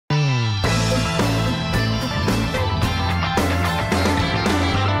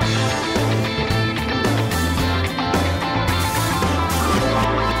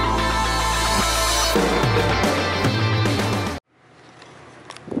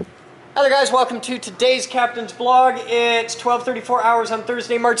Hi there guys, welcome to today's Captain's Blog. It's 12:34 hours on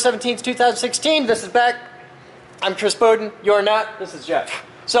Thursday, March 17th, 2016. This is back. I'm Chris Boden. You're not. This is Jeff.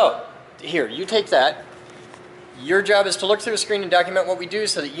 So, here, you take that. Your job is to look through the screen and document what we do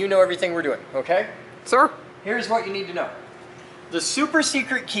so that you know everything we're doing, okay? Sir? Here's what you need to know. The super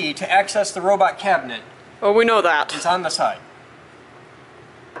secret key to access the robot cabinet Oh, we know that. is on the side.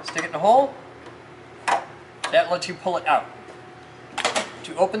 Stick it in the hole. That lets you pull it out.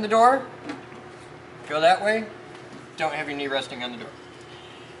 To open the door, go that way. Don't have your knee resting on the door.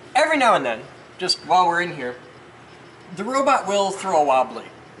 Every now and then, just while we're in here, the robot will throw a wobbly.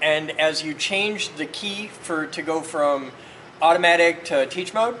 And as you change the key to go from automatic to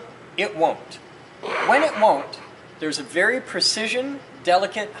teach mode, it won't. When it won't, there's a very precision,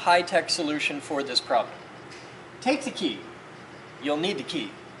 delicate, high-tech solution for this problem. Take the key. You'll need the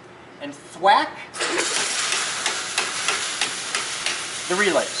key. And thwack the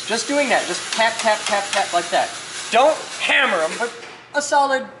relays. Just doing that. Just tap, tap, tap, tap like that. Don't hammer them, but a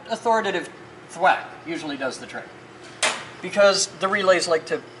solid, authoritative thwack usually does the trick. Because the relays like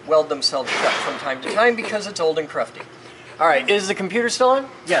to weld themselves shut from time to time because it's old and crufty. Alright, is the computer still on?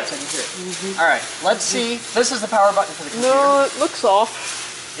 Yes, I can hear it. Alright, let's see. This is the power button for the computer. No, it looks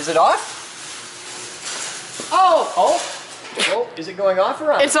off. Is it off? Oh, is it going off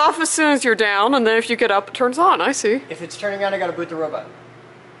or on? It's off as soon as you're down, and then if you get up, it turns on. I see. If it's turning on, I gotta boot the robot.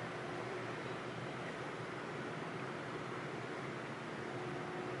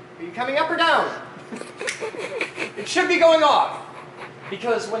 Are you coming up or down? It should be going off.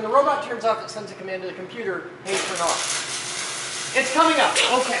 Because when the robot turns off, it sends a command to the computer, hey, turn off. It's coming up.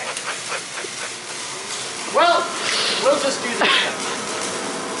 Okay. Well, we'll just do this then.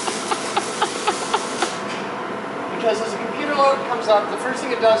 Because as the computer load comes up, the first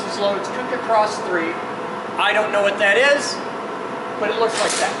thing it does is load Icarus 3. I don't know what that is, but it looks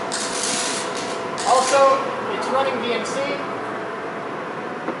like that. Also, it's running VNC.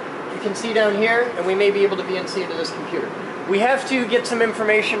 You can see down here, and we may be able to VNC into this computer. We have to get some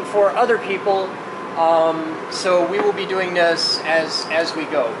information for other people, so we will be doing this as we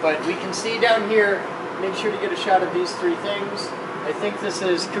go. But we can see down here, make sure to get a shot of these three things. I think this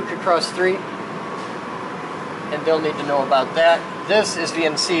is Icarus 3. And they'll need to know about that. This is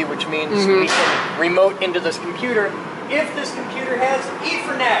VNC, which means we can remote into this computer if this computer has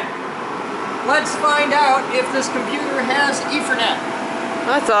Ethernet. Let's find out if this computer has Ethernet.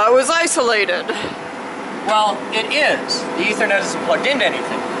 I thought it was isolated. Well, it is. The Ethernet isn't plugged into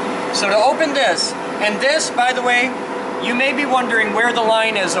anything. So to open this, and this, by the way, you may be wondering where the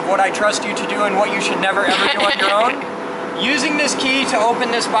line is of what I trust you to do and what you should never ever do on your own. Using this key to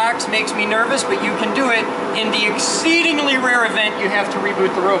open this box makes me nervous, but you can do it in the exceedingly rare event you have to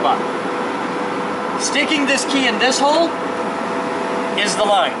reboot the robot. Sticking this key in this hole is the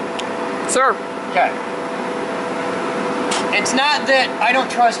line. Sir. Okay. It's not that I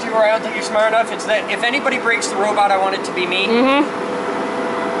don't trust you or I don't think you're smart enough, it's that if anybody breaks the robot, I want it to be me.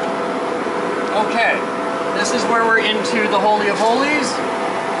 Okay. This is where we're into the Holy of Holies.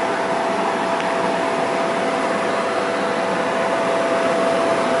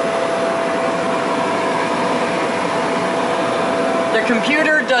 The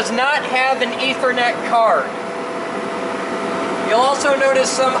computer does not have an Ethernet card. You'll also notice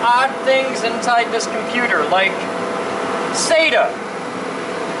some odd things inside this computer, like SATA.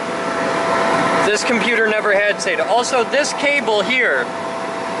 This computer never had SATA. Also, this cable here,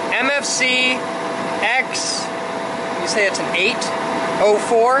 MFC X, you say it's an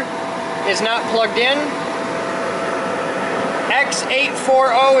 804, is not plugged in.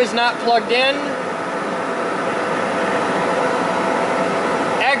 X840 is not plugged in.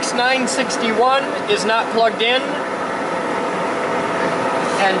 X961 is not plugged in.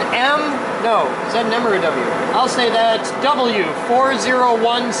 And is that an M or a W? I'll say that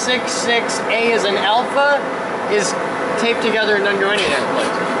W40166A is an alpha, is taped together and doesn't go any damn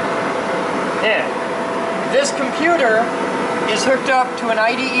place. And this computer is hooked up to an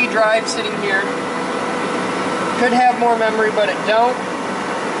IDE drive sitting here. Could have more memory, but it don't.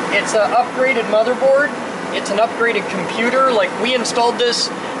 It's an upgraded motherboard. It's an upgraded computer. Like, we installed this.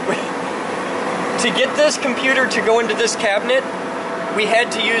 To get this computer to go into this cabinet, we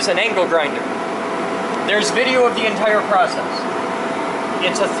had to use an angle grinder. There's video of the entire process.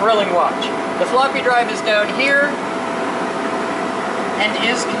 It's a thrilling watch. The floppy drive is down here and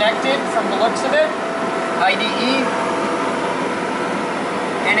is connected from the looks of it, IDE.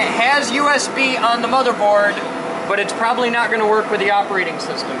 And it has USB on the motherboard, but it's probably not going to work with the operating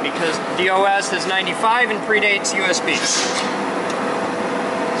system because the OS is 95 and predates USB.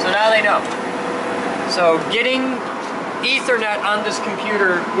 So now they know. So getting Ethernet on this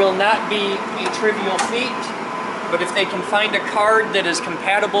computer will not be a trivial feat, but if they can find a card that is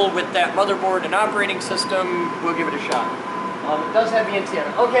compatible with that motherboard and operating system, we'll give it a shot. It does have the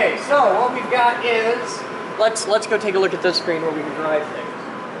antenna. Okay, so what we've got is, let's go take a look at this screen where we can drive things.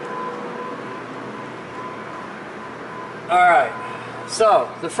 Alright, so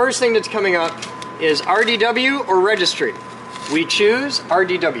the first thing that's coming up is RDW or registry. We choose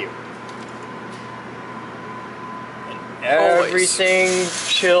RDW. Everything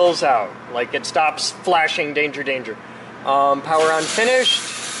chills out, like it stops flashing danger danger. Power on finished.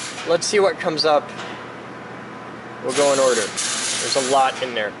 Let's see what comes up. We'll go in order. There's a lot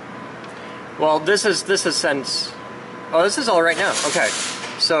in there. Well, this is since. Oh, this is all right now. Okay,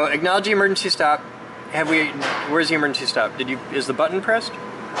 so acknowledge the emergency stop. Have we? Where's the emergency stop? Is the button pressed?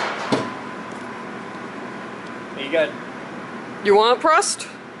 You got. You want it pressed?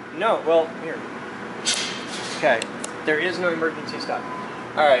 No. Well, here. Okay. There is no emergency stop.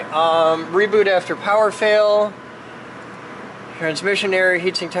 Alright, reboot after power fail. Transmission error,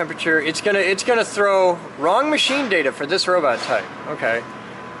 heatsink temperature. It's gonna throw wrong machine data for this robot type. Okay.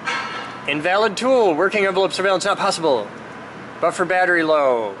 Invalid tool, working envelope surveillance not possible. Buffer battery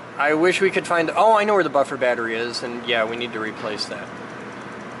low. I wish we could find, oh, I know where the buffer battery is, and yeah, we need to replace that.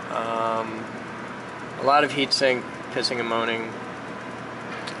 A lot of heatsink, pissing and moaning.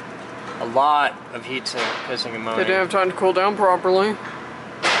 A lot of heatsink, pissing and moaning. They didn't have time to cool down properly.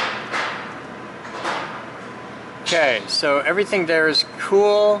 Okay, so everything there is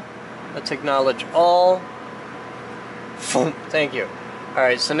cool. Let's acknowledge all. Thank you.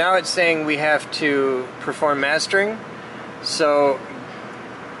 Alright, so now it's saying we have to perform mastering. So,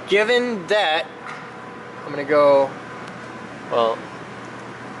 given that, I'm going to go, well,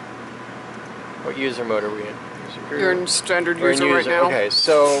 what user mode are we in? You're in standard user right now. Okay,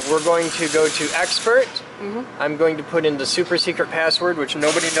 so we're going to go to expert. I'm going to put in the super secret password, which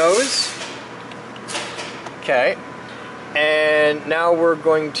nobody knows. Okay. And now we're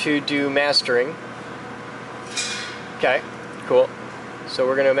going to do mastering. Okay, cool. So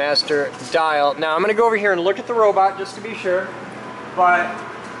we're going to master dial. Now I'm going to go over here and look at the robot just to be sure. But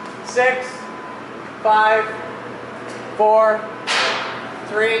 6, 5, 4,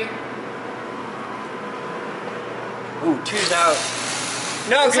 3. Ooh, 2's out.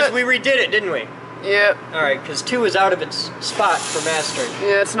 No, because we redid it, didn't we? Yep. Alright, because 2 is out of its spot for mastering.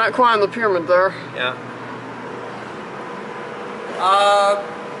 Yeah, it's not quite on the pyramid there. Yeah.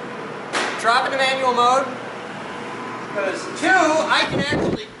 Drop into manual mode. Because 2, I can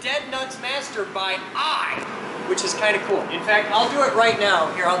actually dead nuts master by eye, which is kind of cool. In fact, I'll do it right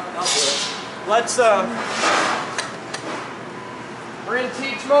now. Here, I'll do it. Let's, we're in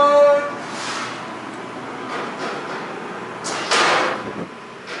teach mode.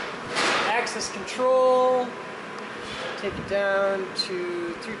 Access control, take it down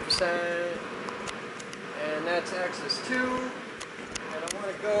to 3%, and that's access 2, and I want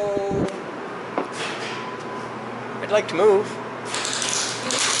to go, I'd like to move.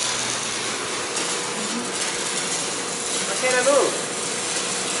 Why can't I move?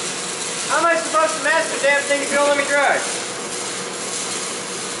 How am I supposed to master the damn thing if you don't let me drive?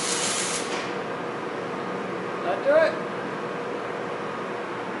 Did that do it?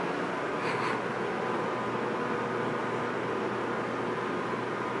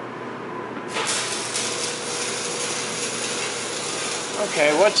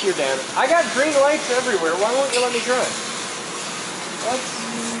 Okay, what's your damage? I got green lights everywhere. Why won't you let me drive?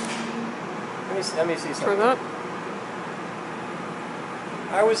 Let me see something. For that?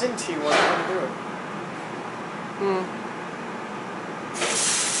 I was in T1. I couldn't do it.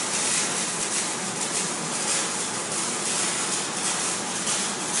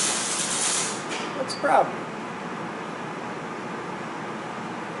 What's the problem?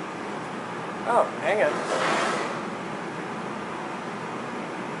 Oh, hang on.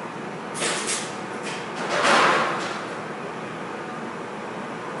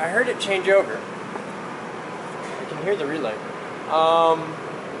 I heard it change over. I can hear the relay.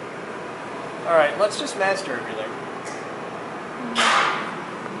 Alright, let's just master everything.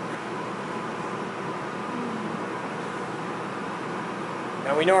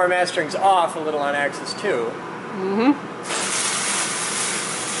 Now we know our mastering's off a little on axis 2.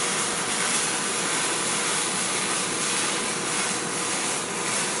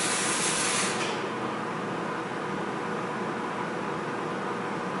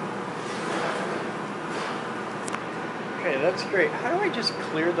 Okay, that's great. How do I just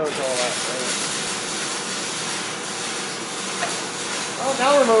clear those all out? Oh,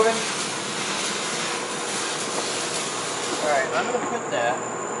 now we're moving. Alright, I'm going to put that.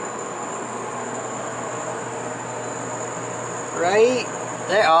 right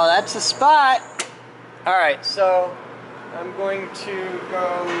there. Oh, that's the spot. All right, so I'm going to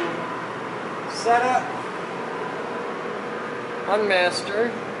go set up,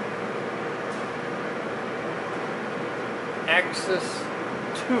 unmaster, axis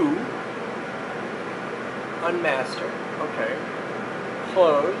 2, unmaster, okay,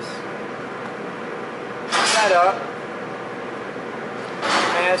 close, set up,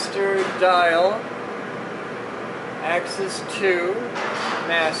 master dial, axis 2,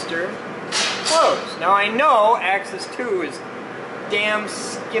 master, close. Now I know axis 2 is damn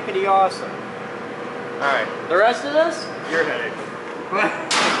skippity awesome. Alright, the rest of this, your headache. But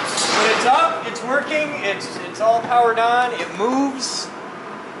it's up, it's working, it's all powered on, it moves.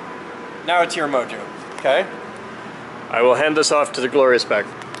 Now it's your mojo, okay? I will hand this off to the glorious back.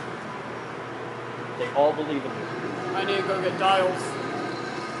 They all believe in you. I need to go get dials.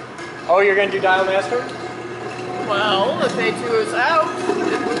 Oh, you're gonna do dial master? Well, if A2 is out,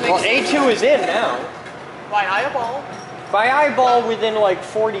 it would make Well, A2 is in now. by eyeball. By eyeball within like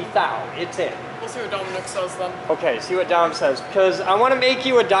 40 thou, it's in. We'll see what Dominic says then. Okay, see what Dom says. Because I want to make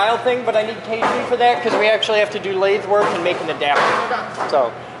you a dial thing, but I need Casey for that because we actually have to do lathe work and make an adapter. Okay.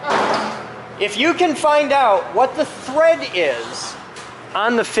 So, if you can find out what the thread is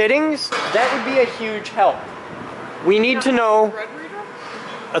on the fittings, that would be a huge help. We need to know Thread reader?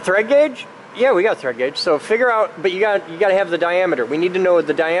 a thread gauge. Yeah, we got a thread gauge. So figure out, but you got to have the diameter. We need to know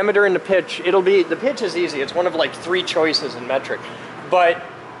the diameter and the pitch. The pitch is easy. It's one of like 3 choices in metric, but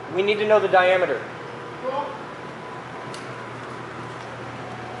we need to know the diameter. Cool.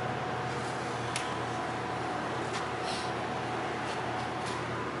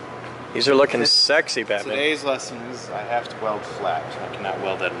 These are looking sexy, Batman. Today's lesson is I have to weld flat. I cannot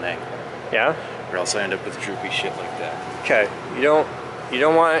weld at an angle, Yeah. or else I end up with droopy shit like that. Okay. You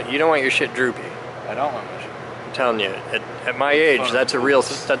don't want your shit droopy. I don't want my shit. I'm telling you, at my age, that's a real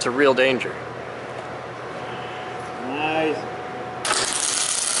danger. Nice.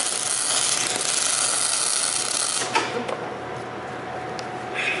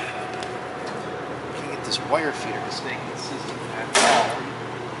 Can't get this wire feeder to stay consistent at all.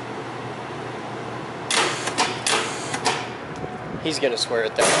 He's gonna swear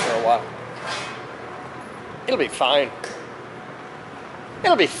at that for a while. It'll be fine.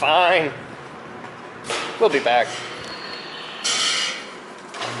 It'll be fine. We'll be back.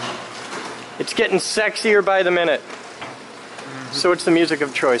 It's getting sexier by the minute. So it's the music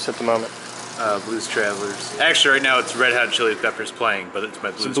of choice at the moment. Blues Travelers. Actually, right now it's Red Hot Chili Peppers playing, but it's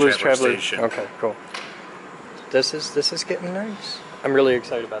my Blues, Traveler station. Okay, cool. This is getting nice. I'm really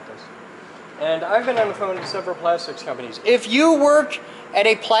excited about this. And I've been on the phone to several plastics companies. If you work at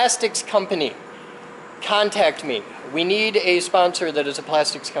a plastics company, contact me. We need a sponsor that is a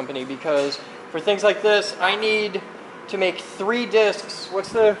plastics company because for things like this, I need to make 3 discs. What's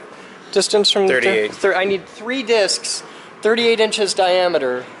the distance from 38. I need 3 discs, 38 inches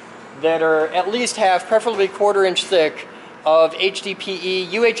diameter, that are at least half, preferably 1/4 inch thick, of HDPE.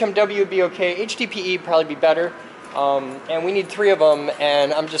 UHMW would be okay. HDPE would probably be better. And we need 3 of them,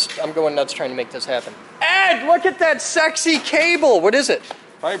 and I'm going nuts trying to make this happen. Ed, look at that sexy cable. What is it?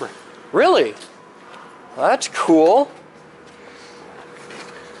 Fiber. Really? Well, that's cool.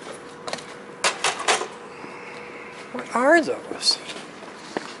 What are those?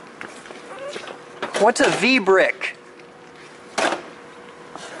 What's a V-brick?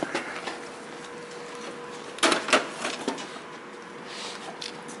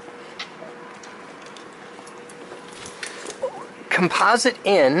 Composite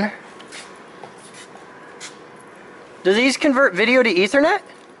in. Do these convert video to Ethernet?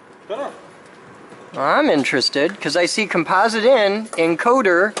 Better. I'm interested because I see composite in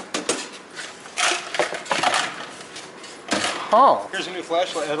encoder. Oh. Here's a new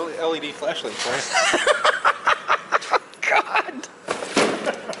flashlight, LED flashlight for you. God.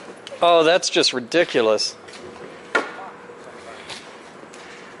 Oh, that's just ridiculous.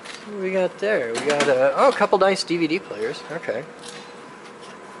 What do we got there? We got a couple nice DVD players. Okay.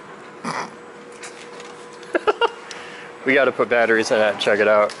 We got to put batteries in that and check it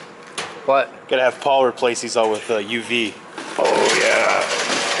out. What? Gotta have Paul replace these all with UV. Oh yeah.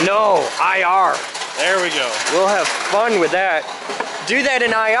 No, IR. There we go. We'll have fun with that. Do that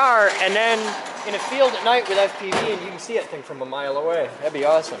in IR and then in a field at night with FPV and you can see that thing from a mile away. That'd be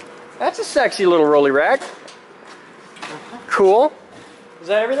awesome. That's a sexy little rolly rack. Cool. Is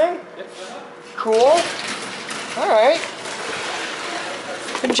that everything? Cool. All right.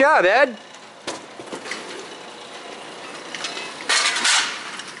 Good job, Ed.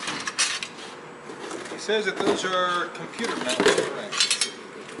 He says that those are computer mounts.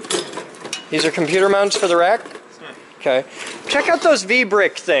 These are computer mounts for the rack? Okay. Check out those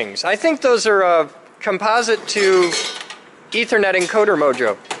V-brick things. I think those are composite to Ethernet encoder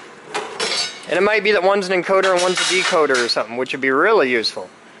mojo. And it might be that one's an encoder and one's a decoder or something, which would be really useful.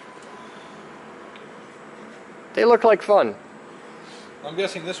 They look like fun. I'm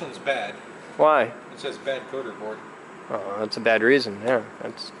guessing this one's bad. Why? It says bad coder board. Oh, that's a bad reason. Yeah,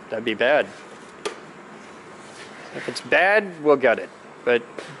 that'd be bad. If it's bad, we'll gut it. But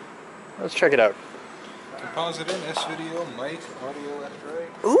let's check it out. Composite in, S-video, mic, audio left, right.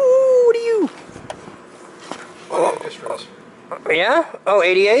 Ooh, what are you? Audio distros. Yeah? Oh,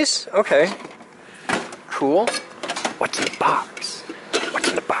 ADAs? Okay. Cool. What's in the box? What's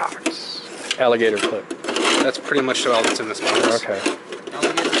in the box? Alligator clip. That's pretty much all that's in this box. Okay.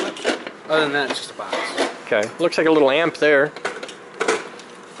 Alligator clip. Other than that, it's just a box. Okay. Looks like a little amp there.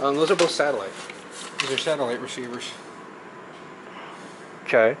 Those are both satellite. These are satellite receivers.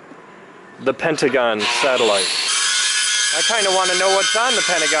 Okay. The Pentagon satellite. I kind of want to know what's on the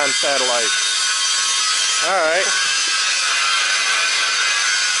Pentagon satellite. All right.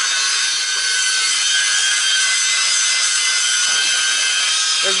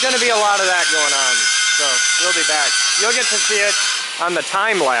 There's going to be a lot of that going on, so we'll be back. You'll get to see it on the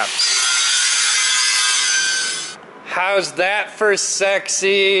time lapse. How's that for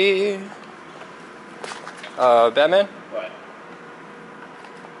sexy? Batman? What?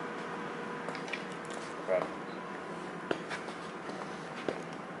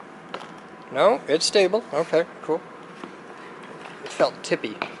 No, it's stable. Okay, cool. It felt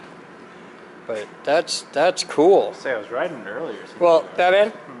tippy. But that's cool. Say I was riding it earlier. Well,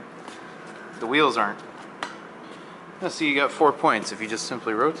 Batman? The wheels aren't. Let's see, you got 4 points if you just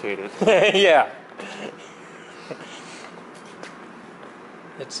simply rotate it. Yeah.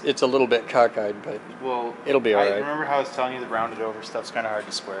 It's a little bit cockeyed, but Well, it'll be all right. Remember how I was telling you the rounded over stuff's kind of hard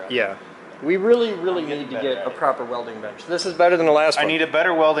to square up? yeah. We really getting need to better get at a it. proper welding bench. This is better than the last I one. need a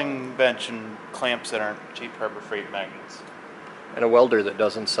better welding bench and clamps that aren't cheap Harbor Freight magnets. And a welder that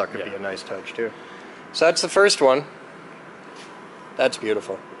doesn't suck would be Yeah. a nice touch, too. So that's the first one. That's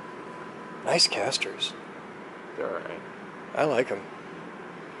beautiful. Nice casters. They're alright. I like them.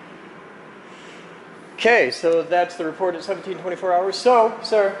 Okay, so that's the report at 17:24 hours. So,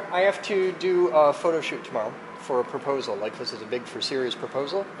 sir, I have to do a photo shoot tomorrow for a proposal. Like, this is a big for serious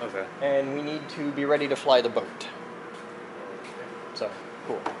proposal. Okay. And we need to be ready to fly the boat. So,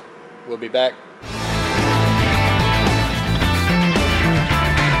 cool. We'll be back.